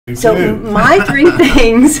So my three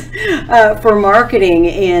things for marketing,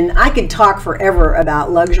 and I could talk forever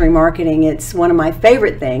about luxury marketing. It's one of my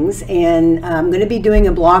favorite things, and I'm going to be doing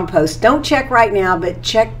a blog post. Don't check right now, but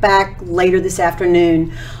check back later this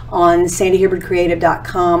afternoon on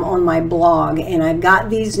sandyhibbardcreative.com on my blog, and I've got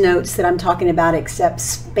these notes that I'm talking about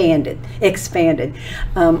expanded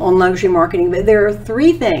on luxury marketing. But there are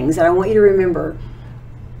three things that I want you to remember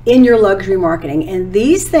in your luxury marketing, and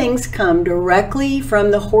these things come directly from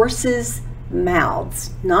the horses' mouths,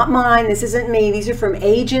 not mine. This isn't me. These are from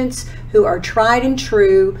agents who are tried and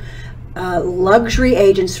true luxury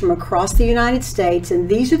agents from across the United States, and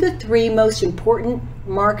these are the three most important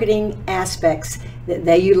marketing aspects that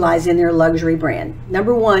they utilize in their luxury brand.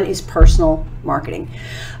 Number one is personal marketing.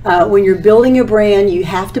 When you're building a brand, you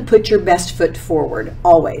have to put your best foot forward,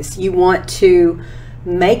 always. You want to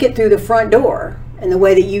make it through the front door. And the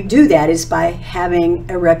way that you do that is by having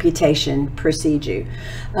a reputation precede you.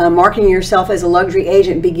 Marketing yourself as a luxury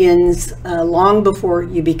agent begins long before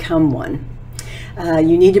you become one.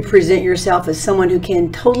 You need to present yourself as someone who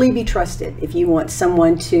can totally be trusted if you want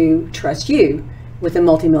someone to trust you with a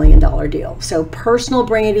multi-million-dollar deal. So personal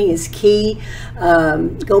branding is key.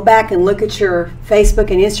 Go back and look at your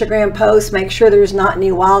Facebook and Instagram posts. Make sure there's not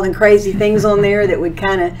any wild and crazy things on there that would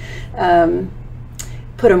kind of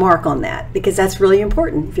put a mark on that, because that's really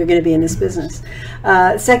important if you're going to be in this business.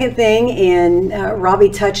 Second thing, and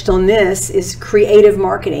Robbie touched on this, is creative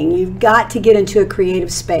marketing. You've got to get into a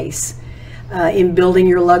creative space in building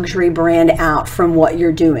your luxury brand out from what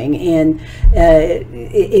you're doing, and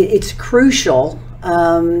it's crucial.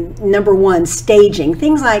 Number one, staging.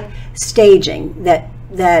 Things like staging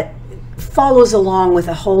that follows along with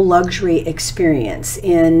a whole luxury experience,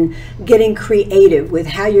 in getting creative with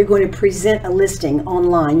how you're going to present a listing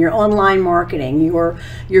online, your online marketing, your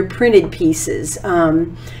printed pieces.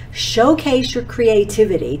 Showcase your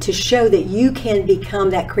creativity to show that you can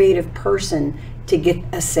become that creative person to get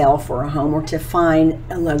a sale for a home or to find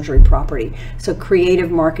a luxury property. So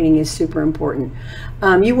creative marketing is super important.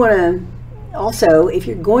 You want to also, if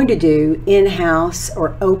you're going to do in-house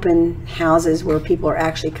or open houses where people are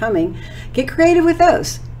actually coming, get creative with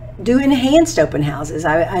those. Do enhanced open houses.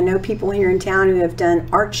 I know people here in town who have done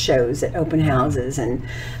art shows at open houses, and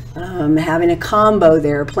having a combo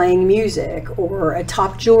there, playing music, or a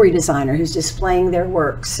top jewelry designer who's displaying their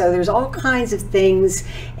work. So there's all kinds of things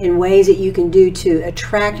and ways that you can do to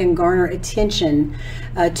attract and garner attention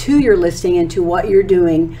to your listing and to what you're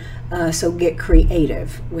doing. So get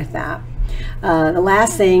creative with that. The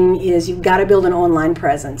last thing is you've got to build an online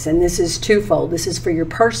presence, and this is twofold. This is for your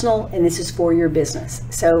personal and this is for your business.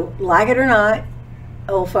 So like it or not,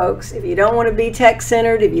 old folks, if you don't want to be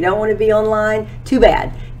tech-centered, if you don't want to be online, too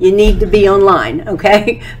bad. You need to be online,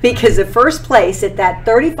 okay? Because the first place that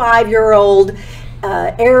 35-year-old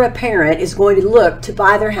heir apparent is going to look to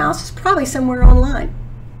buy their house is probably somewhere online.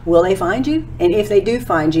 Will they find you? And if they do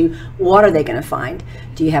find you, what are they going to find?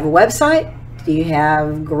 Do you have a website? Do you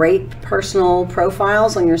have great personal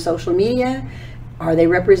profiles on your social media? Are they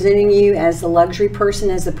representing you as the luxury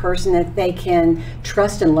person, as the person that they can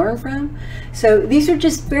trust and learn from? So these are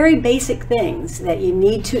just very basic things that you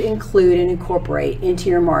need to include and incorporate into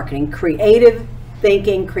your marketing. Creative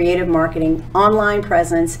thinking, creative marketing, online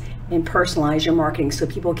presence, and personalize your marketing so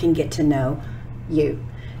people can get to know you.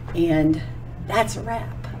 And that's a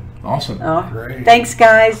wrap. Awesome. Great. Thanks,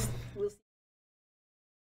 guys.